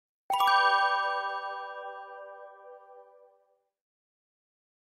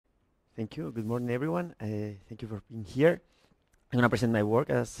Thank you. Good morning, everyone. Thank you for being here. I'm going to present my work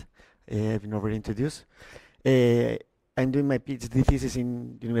as I've been already introduced. Uh, I'm doing my PhD thesis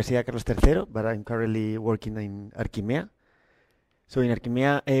in Universidad Carlos III, but I'm currently working in Arquimea. So in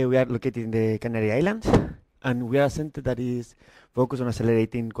Arquimea, we are located in the Canary Islands, and we are a center that is focused on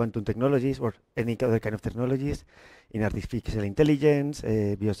accelerating quantum technologies or any other kind of technologies in artificial intelligence,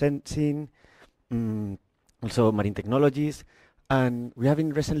 biosensing, also marine technologies. And we have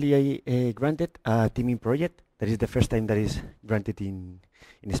been recently granted a teaming project. That is the first time that is granted in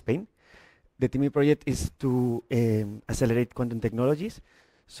Spain. The teaming project is to accelerate quantum technologies.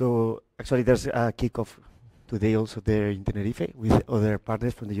 So actually there's a kickoff today also there in Tenerife with other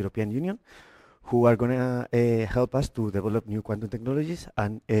partners from the European Union who are going to help us to develop new quantum technologies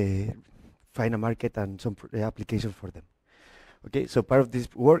and find a market and some applications for them. Okay, so part of this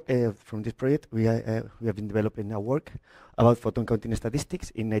work from this project, we have been developing a work about photon counting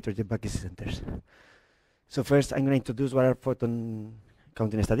statistics in nitrogen vacancy centers. So first, I'm going to introduce what are photon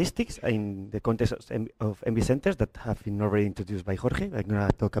counting statistics in the context of MV centers that have been already introduced by Jorge. I'm going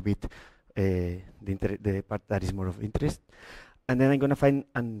to talk a bit the part that is more of interest. And then I'm going to find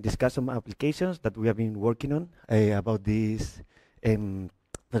and discuss some applications that we have been working on about these photon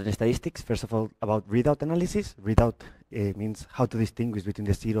statistics. First of all, about readout analysis. Readout means how to distinguish between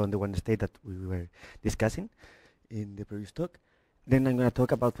the 0 and the 1 state that we were discussing in the previous talk. Then I'm going to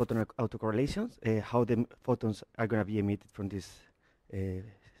talk about photon autocorrelations, how the photons are going to be emitted from this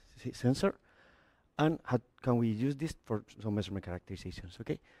sensor, and how can we use this for some measurement characterizations,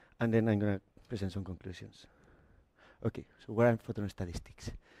 okay? And then I'm going to present some conclusions. Okay, so what are photon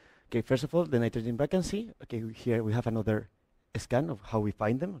statistics? Okay, first of all, the nitrogen vacancy. Okay, here we have another scan of how we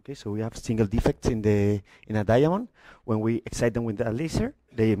find them. Okay, so we have single defects in a diamond. When we excite them with a laser,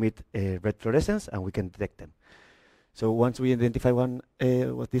 they emit red fluorescence, and we can detect them. So once we identify one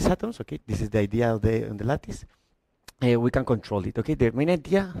of these atoms, okay, this is the idea of on the lattice. We can control it. Okay, the main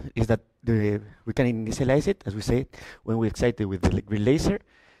idea is that we can initialize it, as we say, when we excite it with the green laser.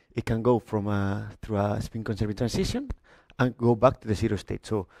 It can go from through a spin conserving transition and go back to the 0 state.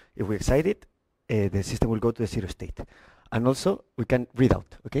 So if we excite it, the system will go to the 0 state. And also, we can read out,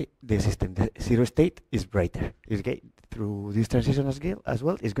 okay, the system. The 0 state is brighter. Okay, through this transition as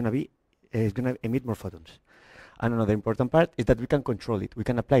well, it's going to emit more photons. And another important part is that we can control it. We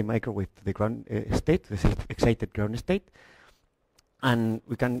can apply microwave to the ground state, the excited ground state, and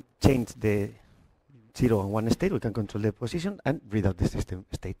we can change the 0 and 1 state. We can control the position and read out the system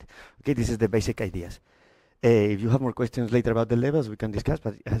state. Okay, this is the basic ideas. If you have more questions later about the levels, we can discuss,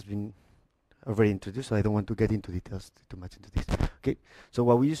 but it has been already introduced, so I don't want to get into details too much into this. Okay, so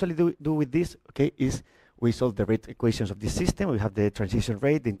what we usually do with this, okay, is we solve the rate equations of this system. We have the transition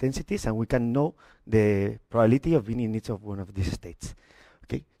rate, the intensities, and we can know the probability of being in each of one of these states.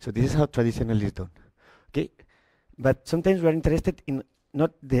 Okay, so this is how traditionally it's done. Okay, but sometimes we are interested in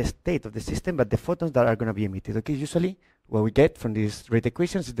not the state of the system, but the photons that are going to be emitted. Okay, usually what we get from these rate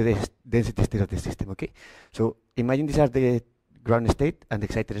equations is the density state of the system. Okay, so imagine these are the ground state and the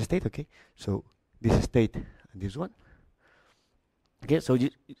excited state. Okay, so this state and this one. Okay, so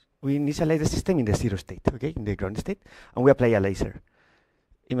we initialize the system in the 0 state, okay, in the ground state, and we apply a laser.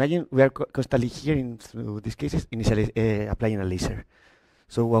 Imagine we are constantly here in through these cases initially applying a laser.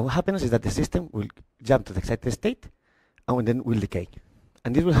 So what happens is that the system will jump to the excited state and then will decay.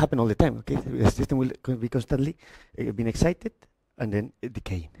 And this will happen all the time, okay? The system will be constantly being excited and then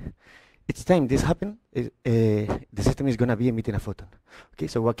decaying. Each time this happens, the system is going to be emitting a photon. Okay,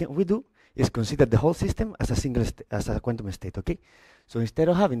 so what can we do is consider the whole system as a quantum state. Okay, so instead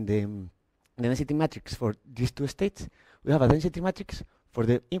of having the density matrix for these two states, we have a density matrix for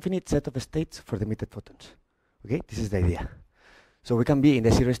the infinite set of states for the emitted photons. Okay, this is the idea. So we can be in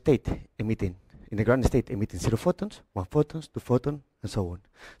the 0 state emitting, in the ground state emitting 0 photons, 1 photons, 2 photons, and so on.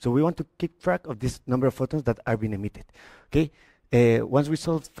 So we want to keep track of this number of photons that are being emitted. Okay. Once we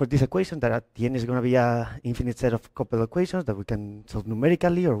solve for this equation, that at the end is going to be an infinite set of coupled equations that we can solve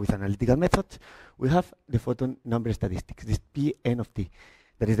numerically or with analytical methods, we have the photon number statistics, this Pn of t.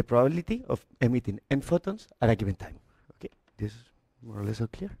 That is the probability of emitting n photons at a given time. Okay, this is more or less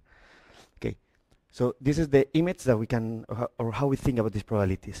clear. Okay, so this is the image that we can, or how we think about these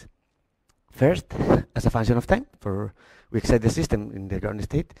probabilities. First, as a function of time, we excite the system in the ground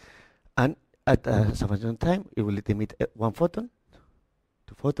state, and as a function of time, it will emit 1 photon,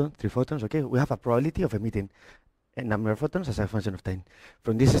 2 photons, 3 photons. Okay, we have a probability of emitting a number of photons as a function of time.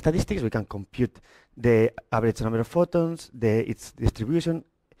 From these statistics, we can compute the average number of photons, its distribution,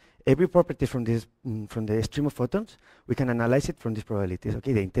 every property from this from the stream of photons, we can analyze it from these probabilities.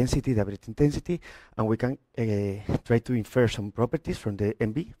 Okay, the intensity, the average intensity, and we can try to infer some properties from the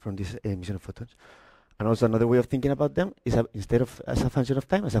MB from this emission of photons. And also another way of thinking about them is instead of as a function of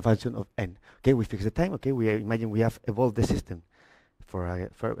time, as a function of n. Okay, we fix the time. Okay, we imagine we have evolved the system for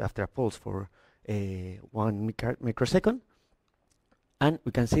after a pulse for 1 microsecond, and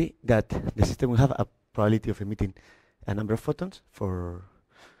we can see that the system will have a probability of emitting a number of photons for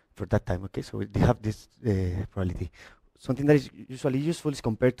that time. Okay, so they have this probability. Something that is usually useful is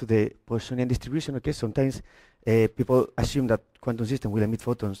compared to the Poissonian distribution. Okay, sometimes people assume that quantum system will emit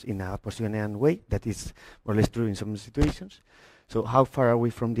photons in a Poissonian way. That is more or less true in some situations. So how far are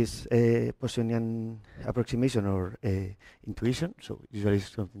we from this Poissonian approximation or intuition? So usually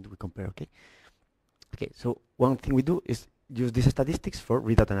it's something we compare. Okay. Okay. So one thing we do is use these statistics for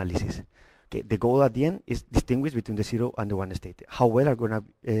readout analysis. Okay. The goal at the end is distinguish between the 0 and the 1 state. How well are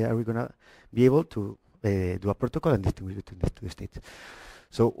we gonna be able to do a protocol and distinguish between the two states?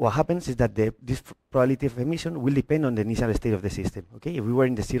 So what happens is that this probability of emission will depend on the initial state of the system. Okay, if we were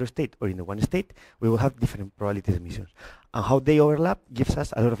in the 0 state or in the 1 state, we will have different probabilities of emissions. And how they overlap gives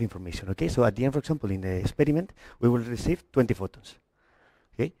us a lot of information. Okay, so at the end, for example, in the experiment, we will receive 20 photons.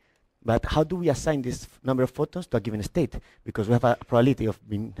 Okay, but how do we assign this number of photons to a given state? Because we have a probability of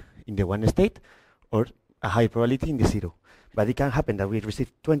being in the 1 state or a high probability in the 0. But it can happen that we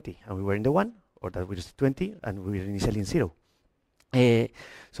received 20 and we were in the 1, or that we received 20 and we were initially in 0.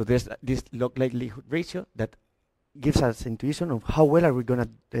 So there's this log likelihood ratio that gives us intuition of how well are we going to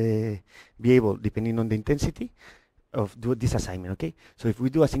be able, depending on the intensity, of do this assignment. Okay, so if we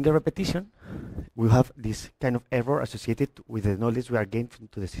do a single repetition, we have this kind of error associated with the knowledge we are gained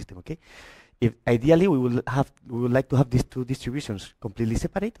to the system. Okay, if ideally we would like to have these two distributions completely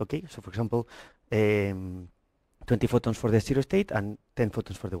separate. Okay, so for example, 20 photons for the 0 state and 10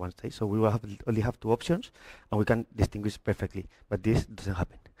 photons for the 1 state. So we will only have two options and we can distinguish perfectly, but this doesn't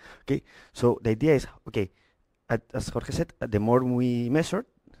happen. Okay, so the idea is, okay, as Jorge said, the more we measure,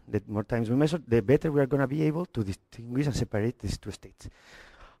 the more times we measure, the better we are going to be able to distinguish and separate these two states.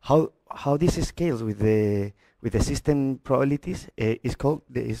 How this scales with the system probabilities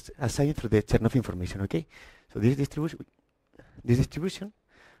is assigned through the Chernoff information. Okay, so this distribution,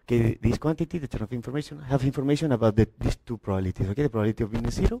 okay, this quantity, the Chernoff information, have information about these two probabilities. Okay, the probability of being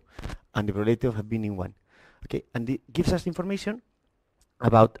in 0 and the probability of being in 1. Okay, and it gives us information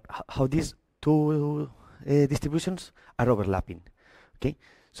about how these two distributions are overlapping. Okay,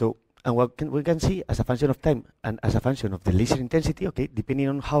 so and we can see as a function of time and as a function of the laser intensity. Okay, depending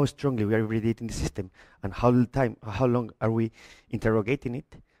on how strongly we are irradiating the system and how long are we interrogating it.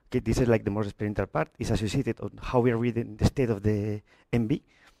 Okay, this is like the more experimental part. Is associated on how we are reading the state of the MB.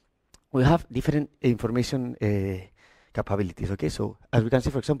 We have different information capabilities. Okay, so as we can see,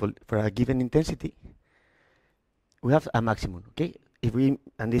 for example, for a given intensity, we have a maximum. Okay, if we,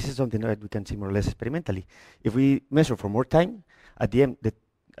 and this is something that we can see more or less experimentally, if we measure for more time, at the end,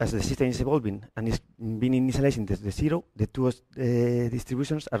 as the system is evolving and is being initialized in the 0, the two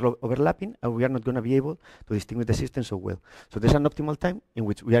distributions are overlapping, and we are not going to be able to distinguish the system so well. So there's an optimal time in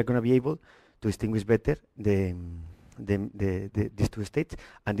which we are going to be able to distinguish better these two states,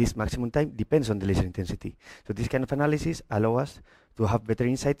 and this maximum time depends on the laser intensity. So this kind of analysis allows us to have better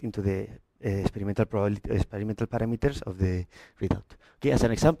insight into the experimental parameters of the readout. Okay, as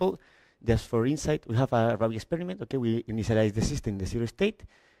an example, just for insight, we have a Rabi experiment. Okay, we initialize the system in the 0 state.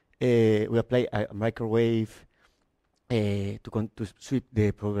 We apply a microwave to sweep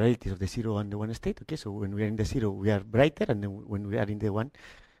the probabilities of the 0 and the 1 state. Okay, so when we are in the 0, we are brighter, and then when we are in the 1,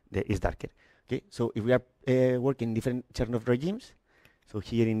 it's darker. Okay, so if we are working in different Chernoff regimes, so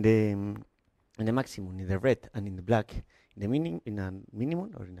here in the maximum, in the red, and in the black, in a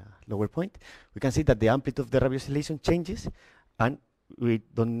minimum or in a lower point, we can see that the amplitude of the Rabi oscillation changes, and we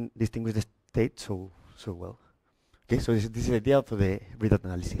don't distinguish the state so well. Okay, so this is the idea for the readout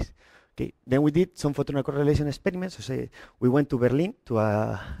analysis. Okay, then we did some photon correlation experiments. So say we went to Berlin to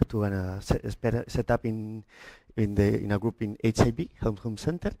a setup in a group in HIB, Helmholtz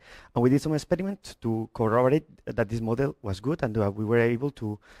Center, and we did some experiments to corroborate that this model was good, and we were able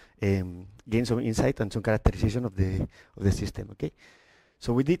to gain some insight and some characterization of the system. Okay,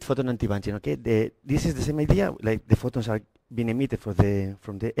 so we did photon anti-bunching. Okay, this is the same idea, like the photons are being emitted from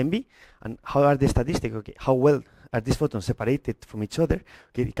the MB, and how are the statistics? Okay, how well are these photons separated from each other?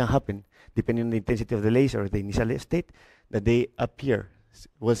 Okay, it can happen depending on the intensity of the laser or the initial state that they appear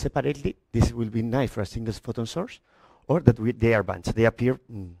well separately. This will be nice for a single photon source, or that they are bunches. They appear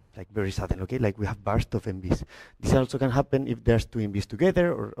like very sudden. Okay, like we have bursts of MBs. This also can happen if there's two MBs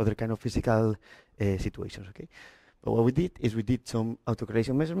together or other kind of physical situations. Okay, But what we did is we did some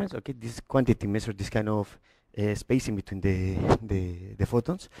autocorrelation measurements. Okay, this quantity measured this kind of spacing between the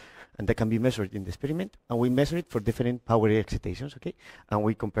photons, and that can be measured in the experiment. And we measure it for different power excitations. Okay, and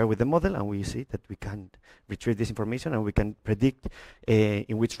we compare with the model, and we see that we can retrieve this information, and we can predict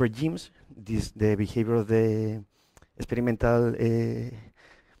in which regimes the behavior of the experimental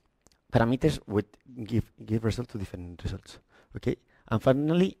parameters would give result to different results. Okay, and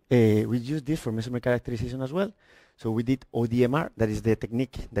finally, we use this for measurement characterization as well. So we did ODMR, that is the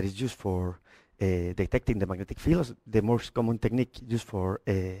technique that is used for detecting the magnetic fields, the most common technique used for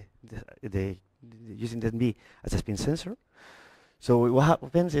using the MB as a spin sensor. So what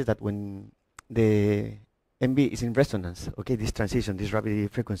happens is that when the MB is in resonance, okay, this transition, this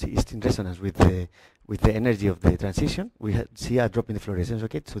rapid frequency is in resonance with the energy of the transition, we see a drop in the fluorescence.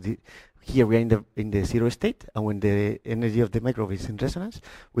 Okay, so here we are in the zero state, and when the energy of the microwave is in resonance,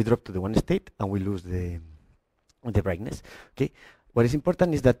 we drop to the one state, and we lose the brightness. Okay, what is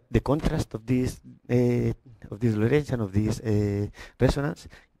important is that the contrast of this fluorescence and of this resonance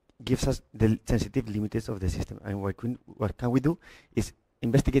gives us the sensitive limits of the system. And what can we do is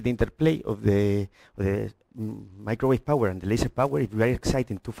investigate the interplay of the microwave power and the laser power. If we are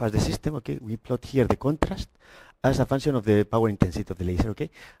exciting too fast the system, okay, we plot here the contrast as a function of the power intensity of the laser. Okay,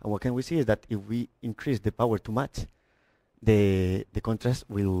 and what can we see is that if we increase the power too much, the contrast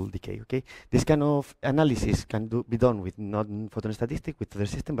will decay. Okay, this kind of analysis can be done with non-photon statistic with other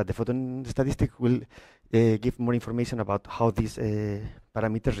system, but the photon statistic will give more information about how these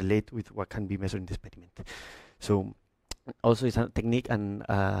parameters relate with what can be measured in the experiment. So also it's a technique and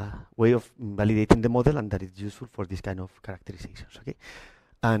a way of validating the model, and that is useful for this kind of characterizations. Okay,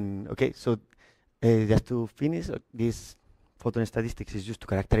 and okay, so just to finish, this photon statistics is used to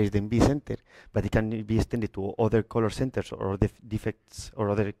characterize the MB center, but it can be extended to other color centers or other defects or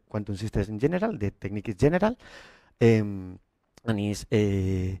other quantum systems in general. The technique is general, and is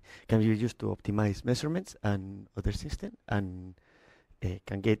can be used to optimize measurements and other systems, and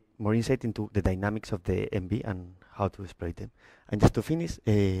can get more insight into the dynamics of the MB and how to exploit them. And just to finish,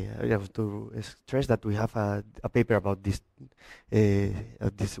 I have to stress that we have a paper about this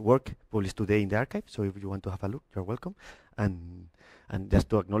work published today in the archive. So if you want to have a look, you're welcome. And just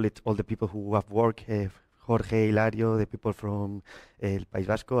to acknowledge all the people who have worked, Jorge, Hilario, the people from El País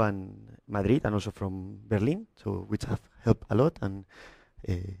Vasco and Madrid, and also from Berlin, so which have helped a lot, and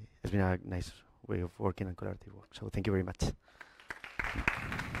it's been a nice way of working and collaborative work. So thank you very much.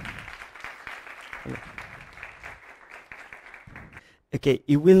 Okay,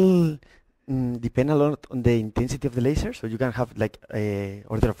 it will depend a lot on the intensity of the laser. So you can have like a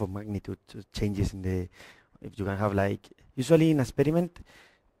order of magnitude changes in the. If you can have like usually in an experiment,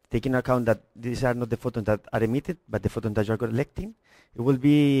 taking account that these are not the photons that are emitted, but the photons that you are collecting, it will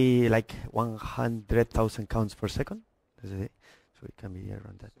be like 100,000 counts per second. So it can be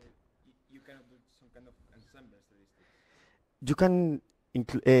around that. So you cannot do some kind of ensemble statistics. You can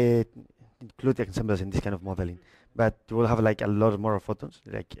include the ensembles in this kind of modeling, but you will have like a lot more photons.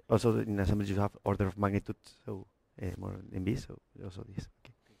 Like also in ensembles you have order of magnitude, so more MB. So also this.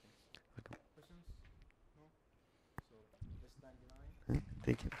 Okay. Questions? No. So let's thank the line.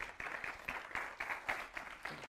 Thank you.